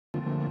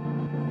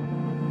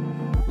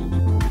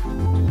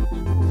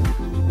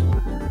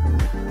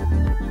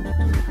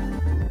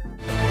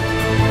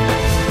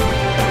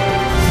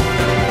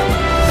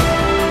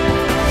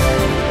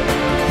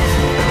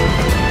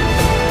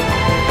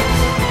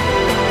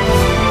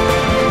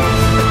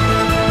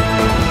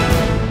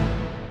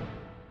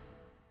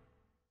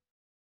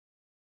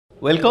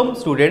Welcome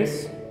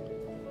students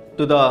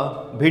to the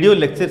video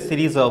lecture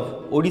series of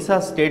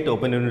Odisha State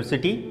Open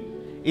University.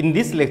 In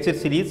this lecture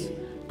series,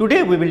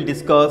 today we will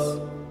discuss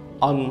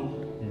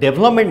on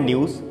development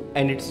news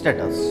and its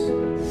status.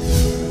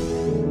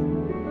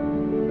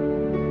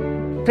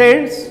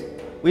 Friends,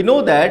 we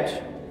know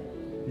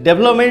that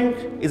development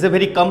is a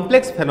very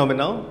complex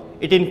phenomenon.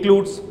 It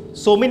includes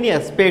so many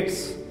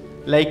aspects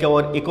like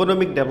our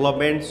economic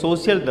development,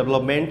 social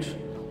development,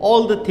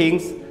 all the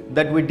things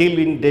that we deal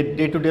in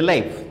day-to-day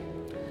life.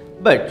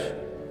 But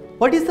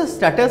what is the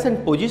status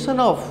and position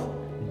of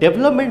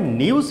development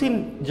news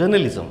in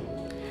journalism?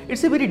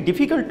 It's a very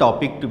difficult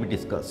topic to be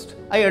discussed.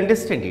 I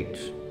understand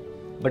it.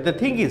 But the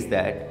thing is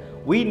that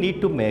we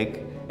need to make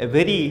a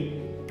very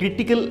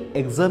critical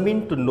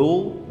examine to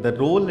know the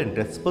role and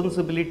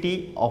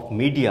responsibility of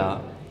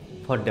media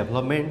for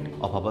development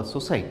of our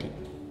society.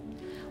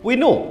 We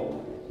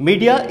know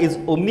media is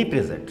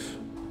omnipresent.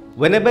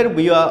 Whenever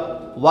we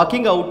are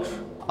walking out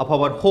of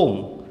our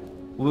home,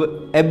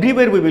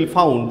 everywhere we will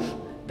find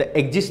the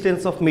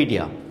existence of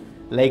media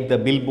like the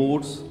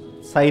billboards,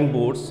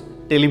 signboards,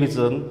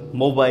 television,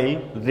 mobile,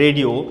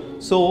 radio.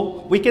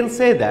 So we can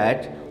say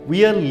that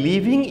we are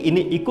living in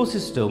an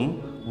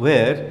ecosystem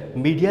where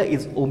media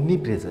is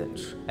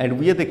omnipresent and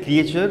we are the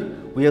creature,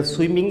 we are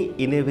swimming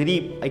in a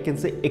very, I can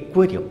say,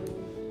 aquarium.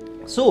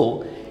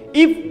 So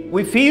if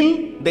we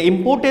feel the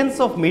importance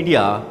of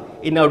media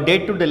in our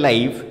day-to-day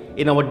life,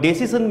 in our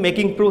decision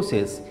making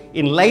process,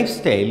 in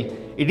lifestyle,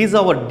 it is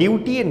our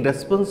duty and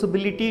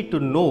responsibility to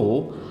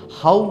know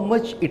how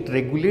much it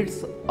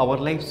regulates our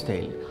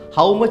lifestyle,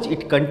 how much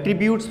it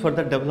contributes for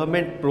the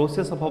development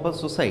process of our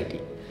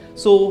society.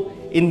 So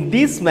in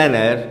this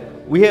manner,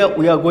 we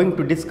are going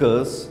to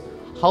discuss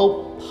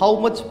how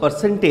much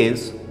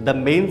percentage the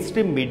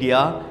mainstream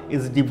media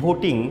is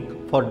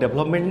devoting for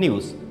development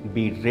news,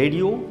 be it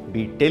radio,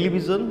 be it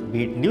television,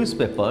 be it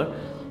newspaper,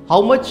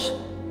 how much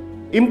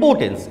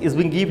importance is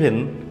being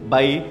given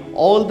by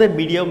all the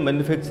media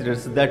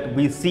manufacturers that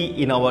we see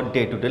in our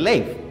day-to-day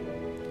life.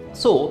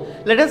 So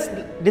let us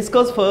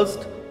discuss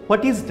first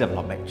what is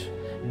development.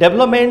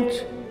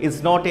 Development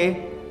is not there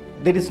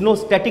is no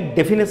static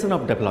definition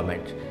of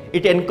development.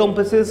 It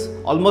encompasses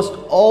almost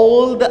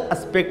all the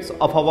aspects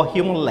of our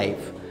human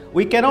life.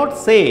 We cannot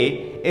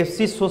say if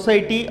this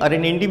society or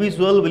an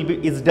individual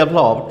is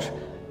developed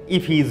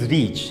if he is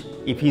rich,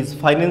 if he is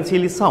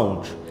financially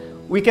sound.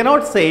 We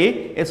cannot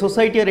say a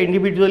society or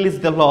individual is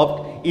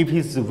developed if he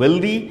is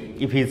wealthy,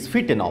 if he is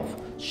fit enough.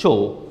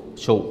 So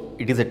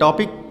it is a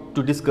topic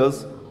to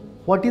discuss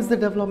what is the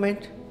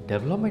development.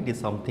 Development is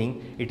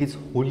something, it is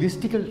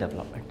holistical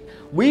development.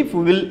 We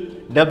will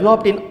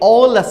develop in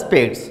all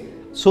aspects,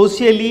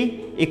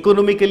 socially,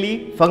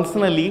 economically,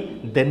 functionally,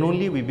 then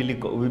only we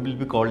will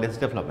be called as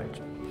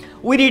development.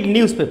 We read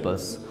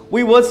newspapers,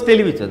 we watch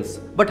televisions,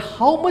 but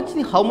how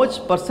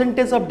much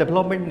percentage of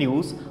development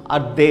news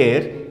are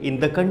there in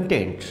the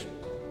content?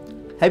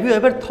 Have you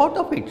ever thought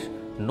of it?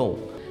 No.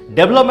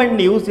 Development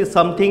news is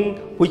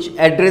something which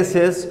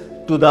addresses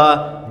to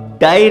the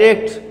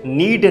direct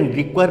need and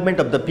requirement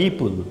of the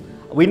people.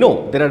 We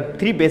know there are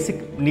three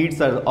basic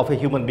needs of a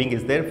human being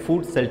is there: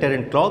 food, shelter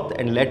and cloth,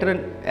 and later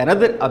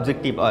another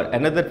objective or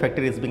another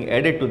factor is being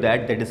added to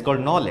that is called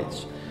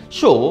knowledge.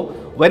 So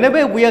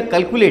whenever we are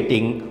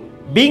calculating,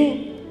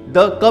 being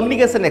the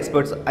communication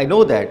experts, I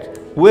know that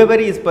whoever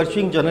is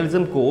pursuing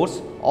journalism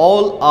course,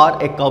 all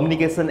are a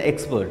communication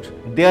expert.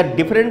 They are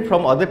different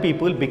from other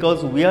people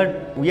because we are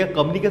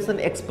communication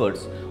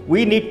experts.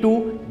 We need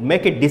to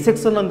make a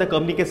dissection on the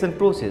communication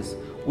process.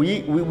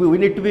 We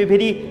need to be a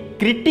very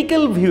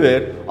critical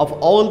viewer of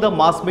all the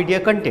mass media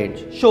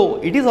content.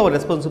 So it is our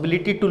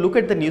responsibility to look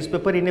at the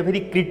newspaper in a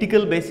very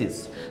critical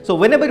basis. So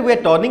whenever we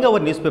are turning our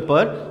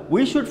newspaper,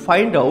 we should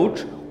find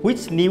out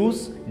which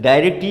news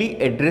directly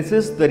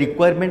addresses the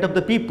requirement of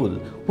the people,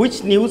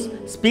 which news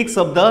speaks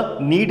of the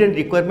need and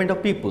requirement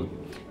of people.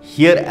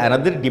 Here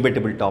another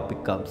debatable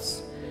topic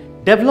comes.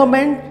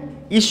 Development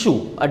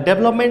issue, a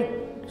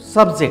development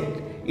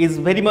subject is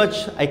very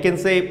much, I can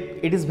say,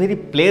 it is very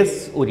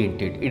place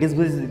oriented, it is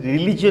very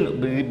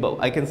religion,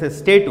 I can say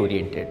state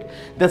oriented.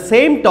 The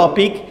same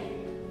topic,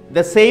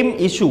 the same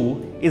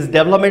issue is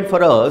development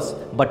for us,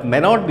 but may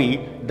not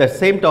be the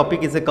same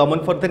topic is a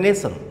common for the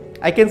nation.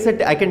 I can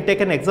take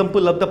an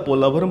example of the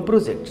Polavaram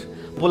project.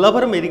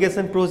 Polavaram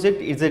irrigation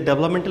project is a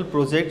developmental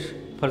project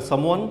for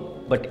someone,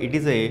 but it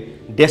is a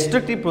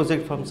destructive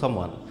project from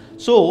someone.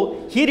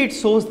 So here it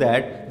shows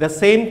that the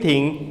same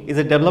thing is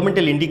a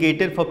developmental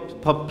indicator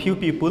for few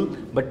people,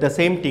 but the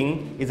same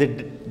thing is a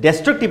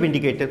destructive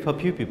indicator for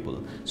few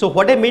people. So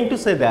what I mean to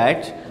say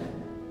that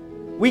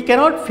we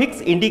cannot fix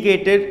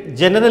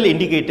general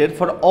indicator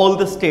for all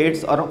the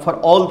states or for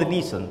all the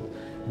nation.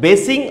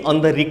 Basing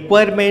on the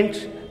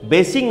requirement,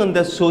 basing on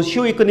the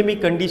socio-economic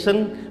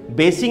condition,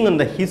 basing on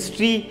the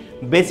history,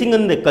 basing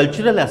on the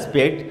cultural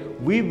aspect,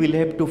 we will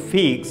have to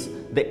fix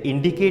the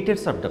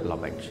indicators of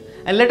development.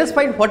 And let us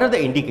find what are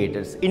the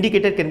indicators.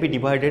 Indicator can be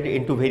divided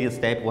into various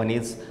types. One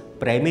is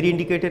primary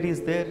indicator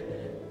is there,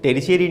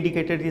 tertiary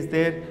indicator is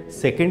there,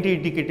 secondary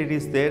indicator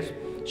is there.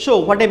 So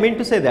what I meant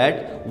to say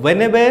that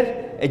whenever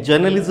a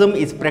journalism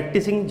is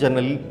practicing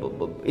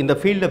in the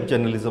field of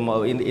journalism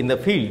or in the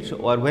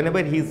field, or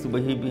whenever he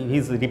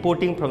is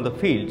reporting from the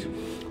field,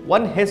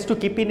 one has to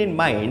keep in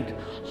mind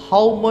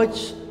how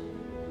much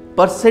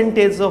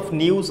percentage of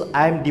news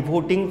I am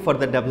devoting for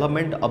the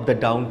development of the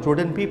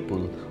downtrodden people,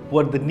 who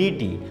are the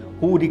needy,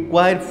 who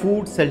require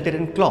food, shelter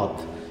and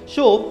cloth.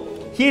 So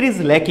here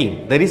is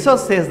lacking. The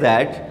research says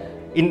that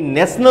in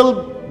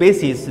national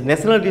basis,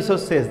 national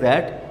research says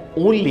that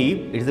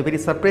only, it is a very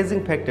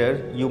surprising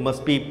factor, you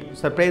must be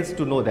surprised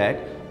to know that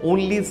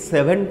only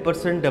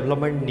 7%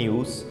 development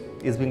news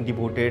is being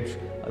devoted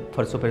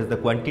for so far as the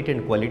quantity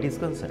and quality is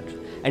concerned.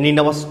 And in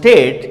our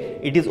state,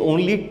 it is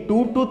only 2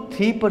 to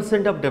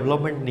 3% of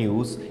development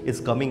news is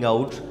coming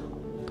out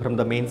from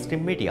the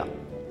mainstream media.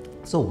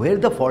 So where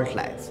the fault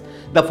lies?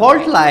 The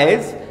fault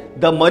lies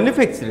the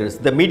manufacturers,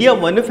 the media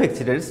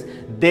manufacturers,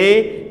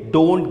 they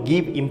don't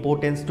give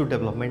importance to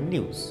development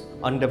news,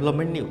 on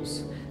development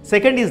news.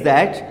 Second is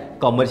that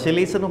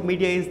commercialization of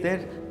media is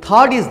there.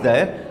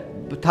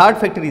 Third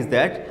factor is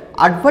that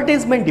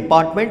advertisement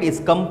department is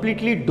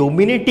completely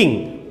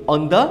dominating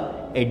on the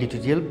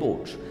editorial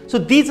board. So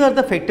these are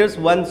the factors.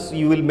 Once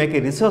you will make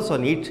a research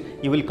on it,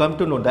 you will come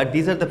to know that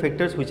these are the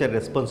factors which are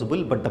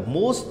responsible. But the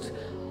most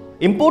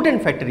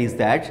important factor is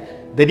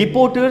that the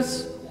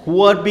reporters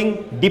who are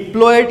being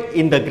deployed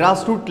in the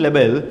grassroots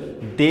level,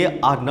 they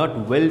are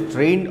not well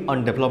trained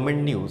on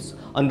development news,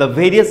 on the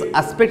various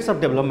aspects of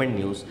development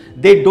news.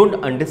 They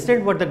don't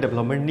understand what the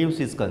development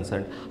news is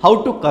concerned,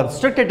 how to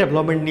construct a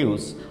development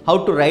news,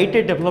 how to write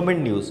a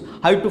development news,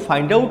 how to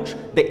find out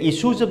the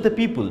issues of the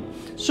people.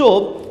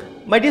 So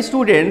my dear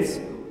students,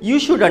 you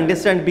should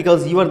understand,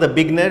 because you are the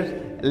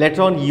beginner,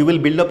 later on you will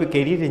build up a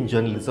career in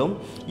journalism.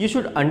 You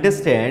should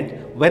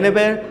understand,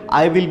 whenever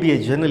I will be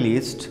a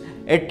journalist,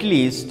 at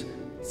least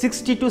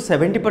 60 to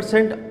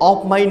 70%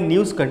 of my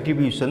news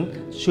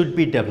contribution should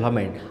be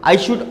development. I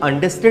should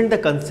understand the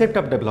concept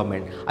of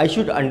development. I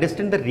should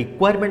understand the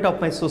requirement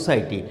of my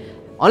society.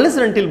 Unless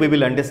and until we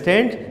will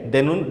understand,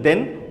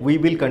 then we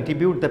will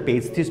contribute the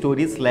page 3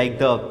 stories like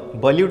the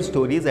Bollywood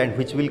stories, and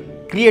which will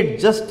create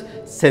just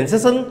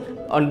sensation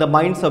on the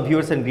minds of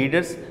viewers and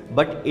readers,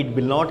 but it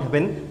will not have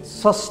a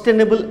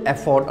sustainable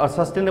effort or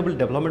sustainable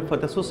development for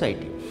the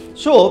society.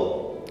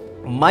 So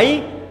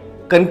my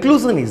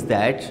conclusion is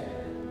that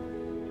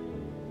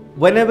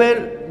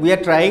whenever we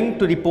are trying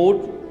to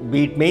report,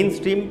 be it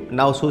mainstream,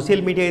 now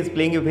social media is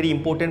playing a very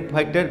important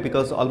factor,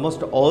 because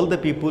almost all the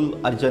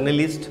people are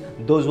journalists.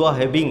 Those who are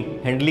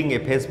handling a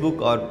Facebook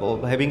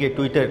or having a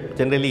Twitter,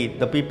 generally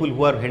the people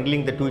who are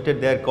handling the Twitter,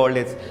 they are called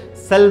as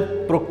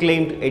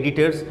self-proclaimed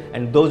editors,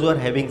 and those who are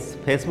having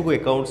Facebook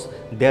accounts,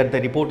 they are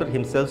the reporter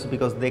himself,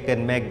 because they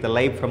can make the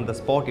live from the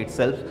spot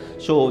itself.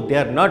 So they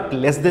are not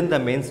less than the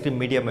mainstream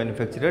media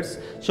manufacturers.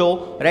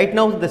 So right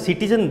now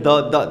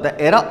the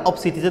era of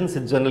citizen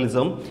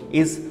journalism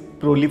is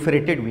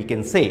proliferated, we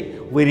can say.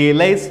 We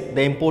realize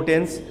the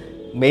importance.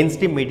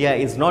 Mainstream media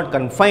is not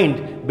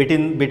confined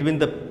between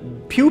the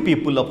few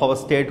people of our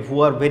state who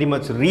are very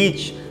much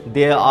rich.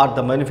 They are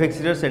the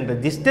manufacturers, and the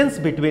distance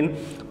between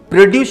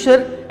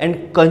producer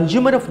and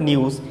consumer of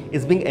news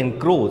is being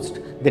encroached.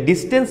 The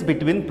distance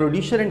between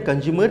producer and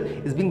consumer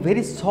is being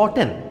very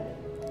shortened.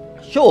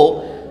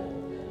 So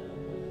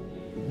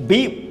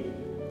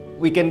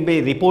we can be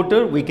a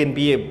reporter, we can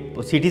be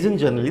a citizen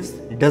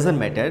journalist, doesn't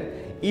matter.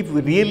 If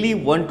we really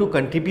want to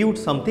contribute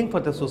something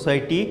for the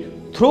society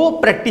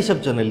through practice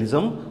of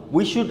journalism,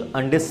 we should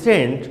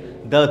understand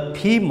the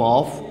theme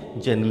of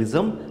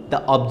journalism,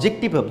 the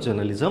objective of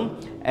journalism,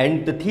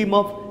 and the theme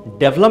of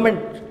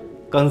development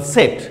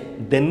concept.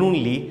 Then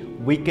only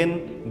we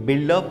can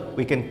build up,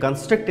 we can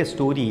construct a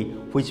story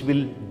which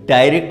will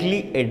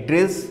directly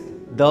address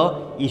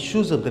the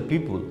issues of the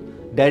people,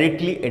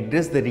 directly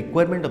address the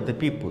requirement of the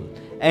people.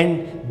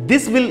 And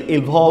this will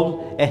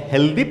involve a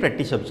healthy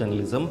practice of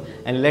journalism,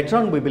 and later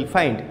on we will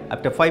find,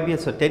 after 5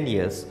 years or 10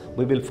 years,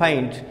 we will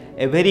find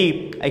a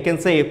very, I can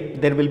say,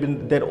 there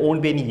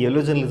won't be any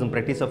yellow journalism,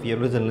 practice of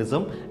yellow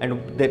journalism,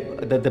 and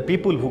the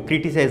people who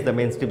criticize the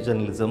mainstream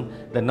journalism,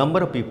 the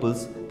number of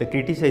peoples, the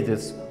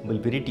criticizers will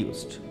be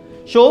reduced.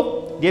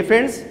 So dear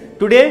friends,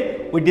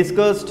 today we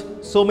discussed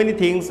so many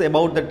things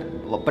about the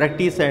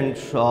practice and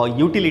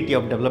utility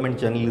of development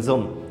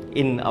journalism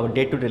in our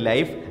day-to-day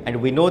life,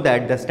 and we know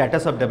that the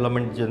status of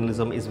development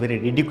journalism is very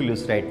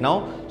ridiculous right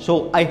now.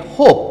 So I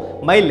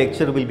hope my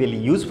lecture will be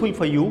useful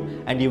for you,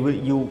 and you will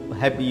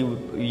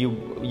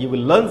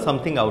learn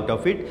something out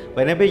of it.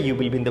 Whenever you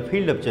will be in the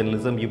field of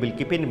journalism, you will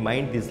keep in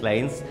mind these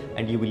lines,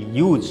 and you will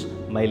use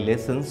my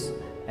lessons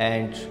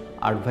and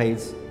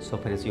advice so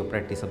far as your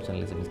practice of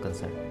journalism is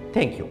concerned.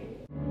 Thank you.